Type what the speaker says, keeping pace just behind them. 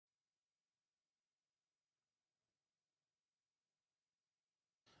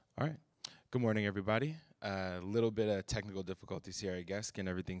All right. Good morning, everybody. A little bit of technical difficulties here, I guess, getting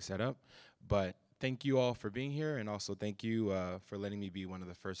everything set up. But thank you all for being here, and also thank you for letting me be one of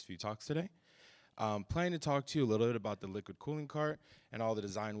the first few talks today. Planning to talk to you a little bit about the liquid cooling cart and all the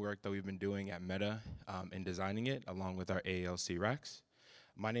design work that we've been doing at Meta in designing it, along with our AALC racks.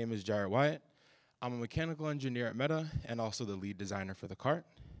 My name is Jaret Wyatt. I'm a mechanical engineer at Meta and also the lead designer for the cart.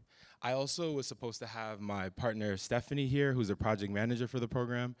 I also was supposed to have my partner Stephanie here, who's a project manager for the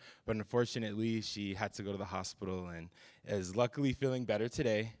program, but unfortunately she had to go to the hospital and is luckily feeling better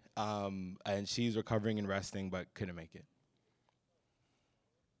today, and she's recovering and resting, but couldn't make it.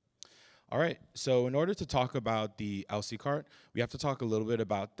 All right, so in order to talk about the LC cart, we have to talk a little bit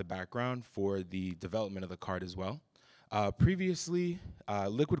about the background for the development of the cart as well. Previously,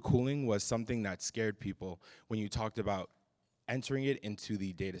 liquid cooling was something that scared people when you talked about entering it into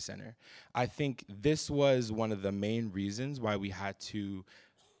the data center. I think this was one of the main reasons why we had to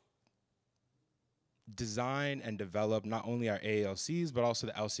design and develop not only our AALCs, but also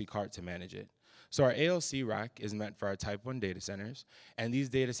the LC cart to manage it. So our ALC rack is meant for our type 1 data centers, and these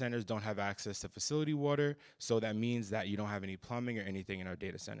data centers don't have access to facility water, so that means that you don't have any plumbing or anything in our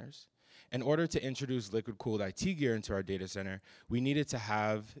data centers. In order to introduce liquid-cooled IT gear into our data center, we needed to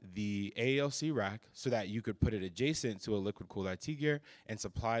have the AALC rack so that you could put it adjacent to a liquid-cooled IT gear and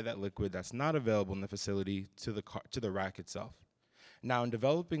supply that liquid that's not available in the facility to the rack itself. Now, in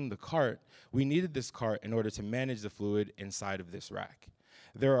developing the cart, we needed this cart in order to manage the fluid inside of this rack.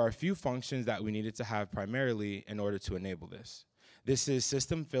 There are a few functions that we needed to have primarily in order to enable this. This is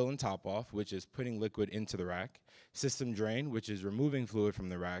system fill and top off, which is putting liquid into the rack, system drain, which is removing fluid from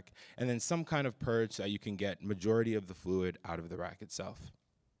the rack, and then some kind of purge so that you can get majority of the fluid out of the rack itself.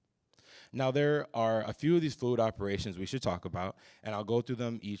 Now, there are a few of these fluid operations we should talk about, and I'll go through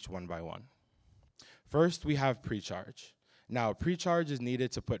them each one by one. First, we have pre-charge. Now, pre-charge is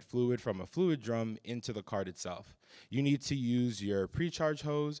needed to put fluid from a fluid drum into the cart itself. You need to use your pre-charge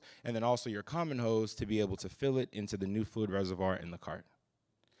hose and then also your common hose to be able to fill it into the new fluid reservoir in the cart.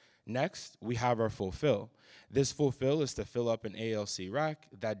 Next, we have our full fill. This full fill is to fill up an ALC rack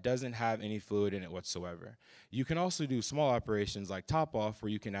that doesn't have any fluid in it whatsoever. You can also do small operations like top off,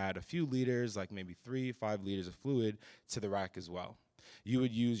 where you can add a few liters, like maybe 3-5 liters of fluid to the rack as well. You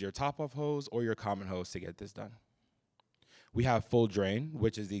would use your top off hose or your common hose to get this done. We have full drain,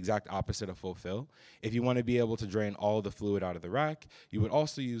 which is the exact opposite of full fill. If you want to be able to drain all the fluid out of the rack, you would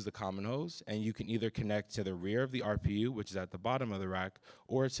also use the common hose, and you can either connect to the rear of the RPU, which is at the bottom of the rack,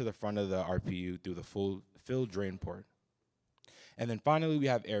 or to the front of the RPU through the full fill drain port. And then finally, we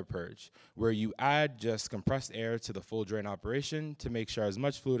have air purge, where you add just compressed air to the full drain operation to make sure as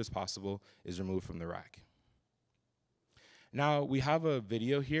much fluid as possible is removed from the rack. Now, we have a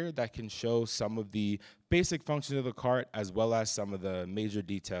video here that can show some of the basic functions of the cart as well as some of the major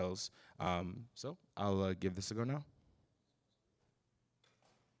details. So I'll give this a go now.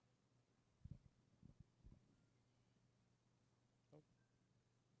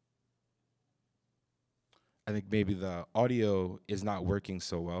 I think maybe the audio is not working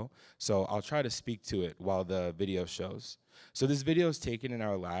so well, so I'll try to speak to it while the video shows. So this video is taken in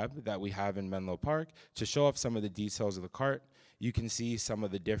our lab that we have in Menlo Park to show off some of the details of the cart. You can see some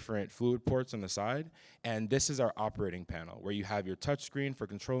of the different fluid ports on the side, and this is our operating panel, where you have your touch screen for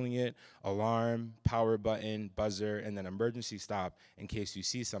controlling it, alarm, power button, buzzer, and then emergency stop in case you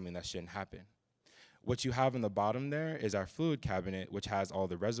see something that shouldn't happen. What you have on the bottom there is our fluid cabinet, which has all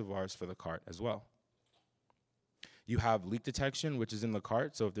the reservoirs for the cart as well. You have leak detection, which is in the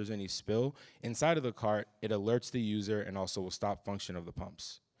cart, so if there's any spill inside of the cart, it alerts the user and also will stop function of the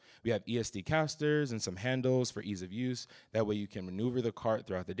pumps. We have ESD casters and some handles for ease of use. That way you can maneuver the cart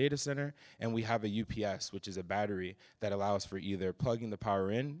throughout the data center. And we have a UPS, which is a battery that allows for either plugging the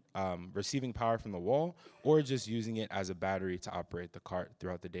power in, receiving power from the wall, or just using it as a battery to operate the cart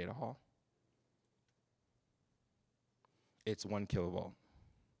throughout the data hall. It's 1 kilovolt.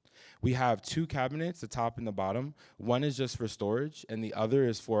 We have 2 cabinets, the top and the bottom. One is just for storage, and the other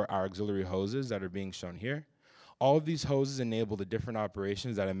is for our auxiliary hoses that are being shown here. All of these hoses enable the different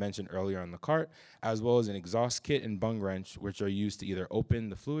operations that I mentioned earlier on the cart, as well as an exhaust kit and bung wrench, which are used to either open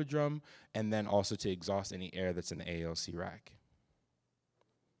the fluid drum and then also to exhaust any air that's in the AALC rack.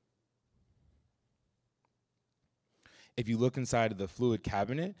 If you look inside of the fluid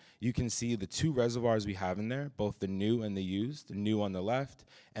cabinet, you can see the 2 reservoirs we have in there, both the new and the used, the new on the left,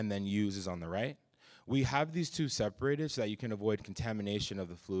 and then used is on the right. We have these 2 separated so that you can avoid contamination of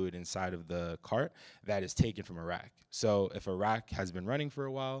the fluid inside of the cart that is taken from a rack. So if a rack has been running for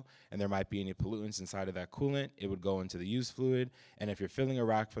a while and there might be any pollutants inside of that coolant, it would go into the used fluid. And if you're filling a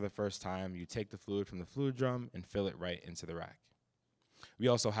rack for the first time, you take the fluid from the fluid drum and fill it right into the rack. We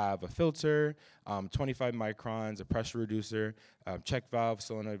also have a filter, 25 microns, a pressure reducer, check valves,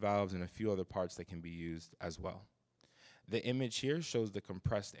 solenoid valves, and a few other parts that can be used as well. The image here shows the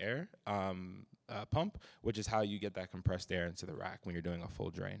compressed air pump, which is how you get that compressed air into the rack when you're doing a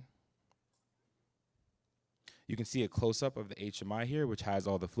full drain. You can see a close-up of the HMI here, which has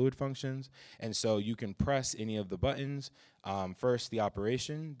all the fluid functions. And so you can press any of the buttons. First, the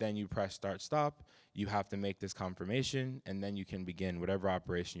operation, then you press start, stop. You have to make this confirmation, and then you can begin whatever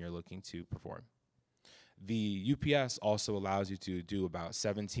operation you're looking to perform. The UPS also allows you to do about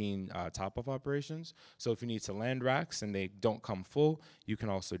 17 top-off operations. So if you need to land racks and they don't come full, you can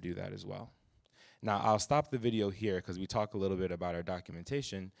also do that as well. Now, I'll stop the video here because we talk a little bit about our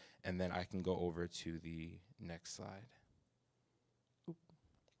documentation, and then I can go over to the next slide.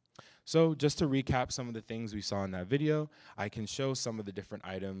 So just to recap some of the things we saw in that video, I can show some of the different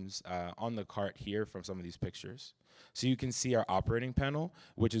items on the cart here from some of these pictures. So you can see our operating panel,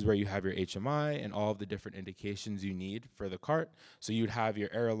 which is where you have your HMI and all of the different indications you need for the cart. So you'd have your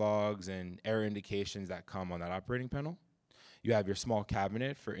error logs and error indications that come on that operating panel. You have your small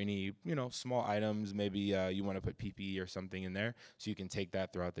cabinet for any, small items. Maybe you want to put PPE or something in there, so you can take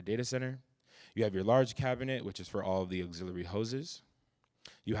that throughout the data center. You have your large cabinet, which is for all of the auxiliary hoses.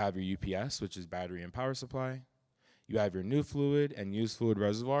 You have your UPS, which is battery and power supply. You have your new fluid and used fluid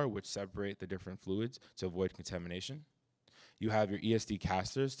reservoir, which separate the different fluids to avoid contamination. You have your ESD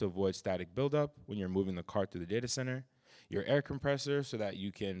casters to avoid static buildup when you're moving the cart through the data center. Your air compressor so that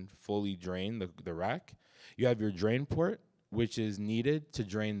you can fully drain the rack. You have your drain port, which is needed to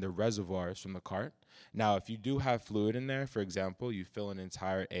drain the reservoirs from the cart. Now, if you do have fluid in there, for example, you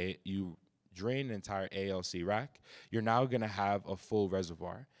drain an entire AALC rack, you're now gonna have a full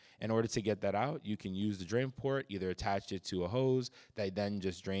reservoir. In order to get that out, you can use the drain port, either attach it to a hose that then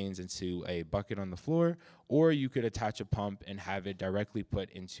just drains into a bucket on the floor, or you could attach a pump and have it directly put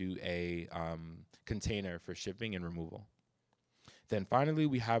into a container for shipping and removal. Then finally,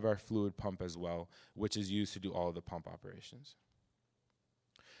 we have our fluid pump as well, which is used to do all of the pump operations.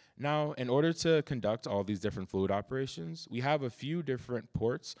 Now, in order to conduct all these different fluid operations, we have a few different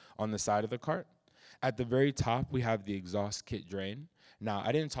ports on the side of the cart. At the very top, we have the exhaust kit drain. Now,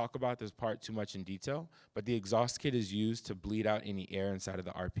 I didn't talk about this part too much in detail, but the exhaust kit is used to bleed out any air inside of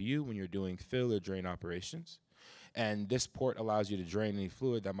the RPU when you're doing fill or drain operations. And this port allows you to drain any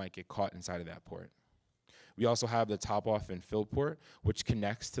fluid that might get caught inside of that port. We also have the top off and fill port, which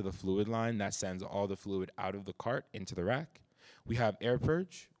connects to the fluid line that sends all the fluid out of the cart into the rack. We have air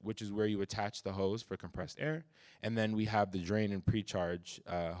purge, which is where you attach the hose for compressed air. And then we have the drain and pre-charge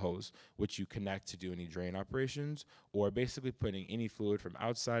hose, which you connect to do any drain operations, or basically putting any fluid from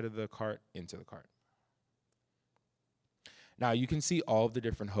outside of the cart into the cart. Now, you can see all of the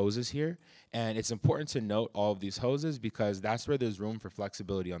different hoses here, and it's important to note all of these hoses because that's where there's room for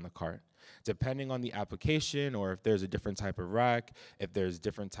flexibility on the cart. Depending on the application, or if there's a different type of rack, if there's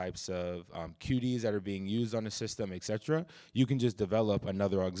different types of QDs that are being used on the system, etc., you can just develop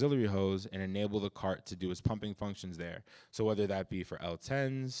another auxiliary hose and enable the cart to do its pumping functions there. So whether that be for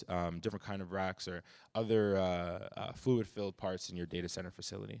L10s, different kind of racks, or other fluid-filled parts in your data center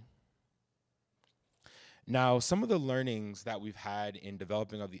facility. Now, some of the learnings that we've had in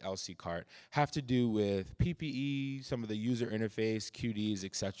developing of the LC cart have to do with PPE, some of the user interface, QDs,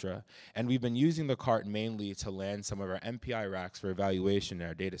 etc. And we've been using the cart mainly to land some of our MPI racks for evaluation in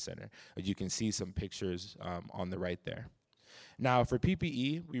our data center. As you can see some pictures on the right there. Now, for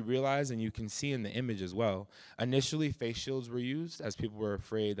PPE, we realized, and you can see in the image as well, initially face shields were used as people were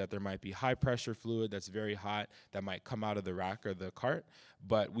afraid that there might be high pressure fluid that's very hot that might come out of the rack or the cart,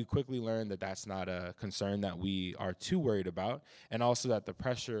 but we quickly learned that that's not a concern that we are too worried about, and also that the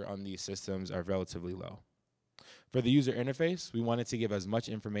pressure on these systems are relatively low. For the user interface, we wanted to give as much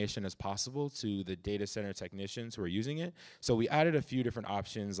information as possible to the data center technicians who are using it. So we added a few different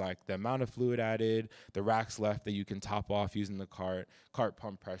options like the amount of fluid added, the racks left that you can top off using the cart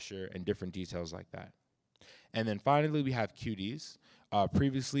pump pressure, and different details like that. And then finally, we have QDs.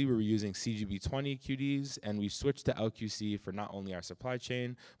 Previously, we were using CGB20 QDs, and we switched to LQC for not only our supply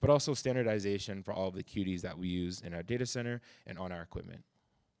chain, but also standardization for all of the QDs that we use in our data center and on our equipment.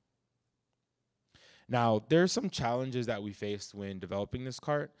 Now, there are some challenges that we faced when developing this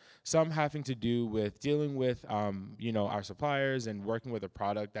cart, some having to do with dealing with our suppliers and working with a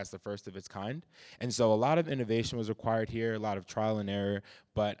product that's the first of its kind. And so a lot of innovation was required here, a lot of trial and error,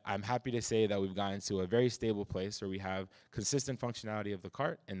 but I'm happy to say that we've gotten to a very stable place where we have consistent functionality of the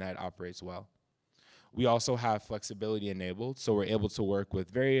cart and that operates well. We also have flexibility enabled, so we're able to work with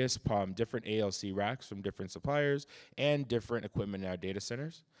various different AALC racks from different suppliers and different equipment in our data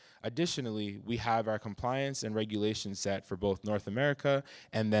centers. Additionally, we have our compliance and regulation set for both North America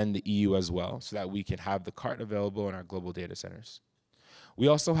and then the EU as well, so that we can have the cart available in our global data centers. We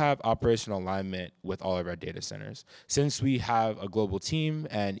also have operational alignment with all of our data centers. Since we have a global team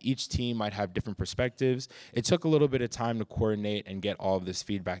and each team might have different perspectives, it took a little bit of time to coordinate and get all of this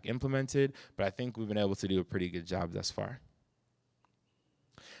feedback implemented, but I think we've been able to do a pretty good job thus far.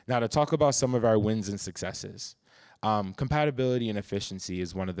 Now, to talk about some of our wins and successes. Compatibility and efficiency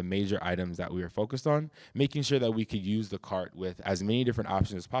is one of the major items that we are focused on, making sure that we could use the cart with as many different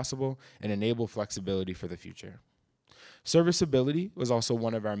options as possible and enable flexibility for the future. Serviceability was also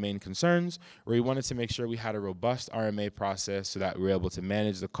one of our main concerns, where we wanted to make sure we had a robust RMA process so that we were able to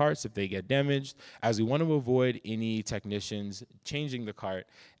manage the carts if they get damaged, as we want to avoid any technicians changing the cart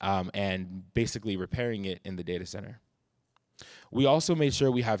and basically repairing it in the data center. We also made sure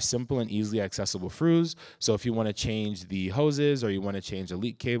we have simple and easily accessible FRUs, so if you want to change the hoses or you want to change a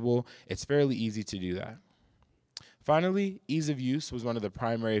leak cable, it's fairly easy to do that. Finally, ease of use was one of the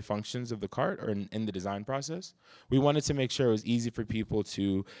primary functions of the cart or in the design process. We wanted to make sure it was easy for people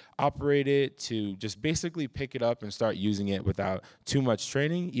to operate it, to just basically pick it up and start using it without too much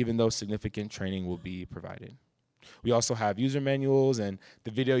training, even though significant training will be provided. We also have user manuals, and the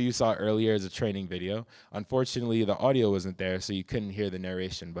video you saw earlier is a training video. Unfortunately, the audio wasn't there, so you couldn't hear the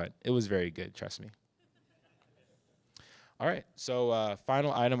narration, but it was very good, trust me. All right, so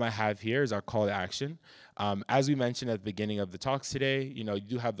final item I have here is our call to action. As we mentioned at the beginning of the talks today, you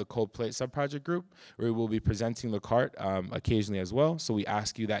do have the cold plate subproject group where we will be presenting the cart occasionally as well. So we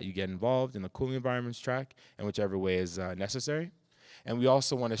ask you that you get involved in the cooling environments track in whichever way is necessary. And we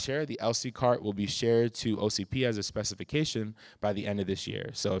also want to share the LC cart will be shared to OCP as a specification by the end of this year.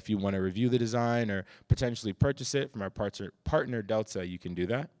 So if you want to review the design or potentially purchase it from our partner Delta, you can do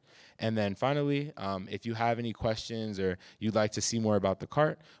that. And then finally, if you have any questions or you'd like to see more about the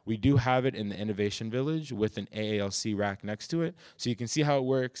cart, we do have it in the Innovation Village with an AALC rack next to it. So you can see how it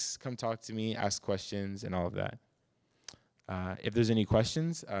works, come talk to me, ask questions, and all of that. If there's any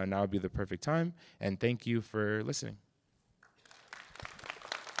questions, now would be the perfect time. And thank you for listening.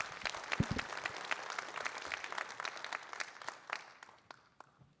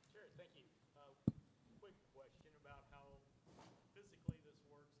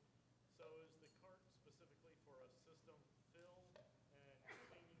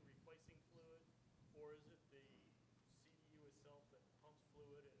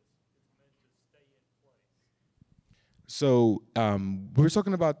 So we're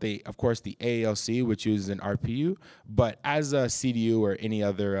talking about of course, the AALC, which uses an RPU, but as a CDU or any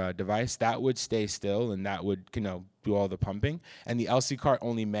other device, that would stay still and that would, do all the pumping. And the LC cart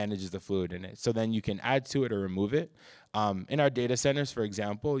only manages the fluid in it. So then you can add to it or remove it. In our data centers, for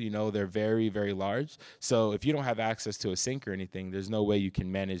example, they're very, very large. So if you don't have access to a sink or anything, there's no way you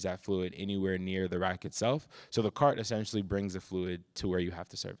can manage that fluid anywhere near the rack itself. So the cart essentially brings the fluid to where you have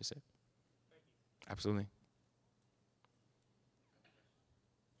to service it. Absolutely.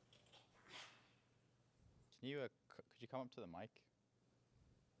 Could you come up to the mic?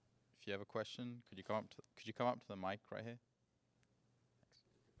 If you have a question, could you come up to the mic right here?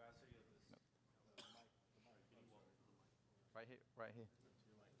 Right here.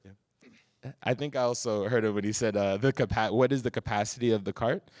 Yeah. I think I also heard it when he said what is the capacity of the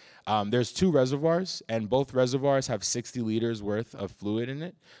cart? There's 2 reservoirs, and both reservoirs have 60 liters worth of fluid in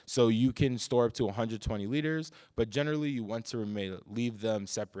it. So you can store up to 120 liters, but generally you want to leave them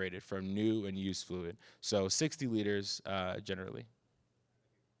separated from new and used fluid. So 60 liters generally.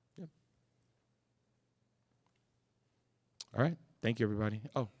 Yeah. All right. Thank you, everybody.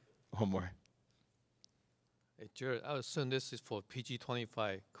 Oh, one more. Hey, Jared, I assume this is for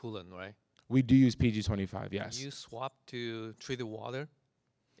PG25 coolant, right? We do use PG25, yes. Can you swap to treated water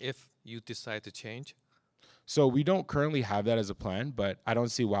if you decide to change? So we don't currently have that as a plan, but I don't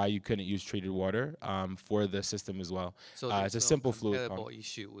see why you couldn't use treated water for the system as well. So it's a simple fluid pump.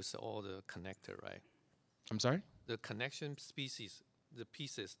 Issue with all the connector, right? I'm sorry? The connection species, the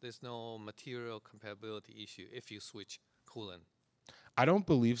pieces, there's no material compatibility issue if you switch coolant. I don't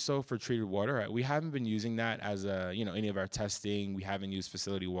believe so for treated water. We haven't been using that as any of our testing. We haven't used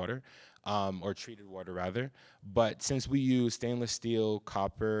facility water or treated water rather. But since we use stainless steel,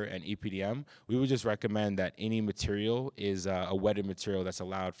 copper, and EPDM, we would just recommend that any material is a wetted material that's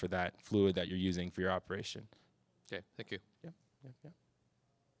allowed for that fluid that you're using for your operation. Okay, thank you. Yeah.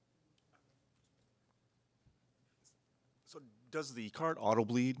 So does the cart auto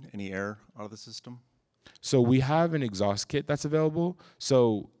bleed any air out of the system? So we have an exhaust kit that's available.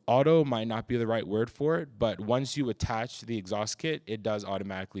 So auto might not be the right word for it, but once you attach the exhaust kit, it does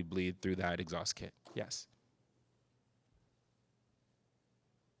automatically bleed through that exhaust kit. Yes.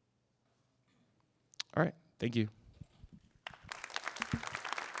 All right, thank you.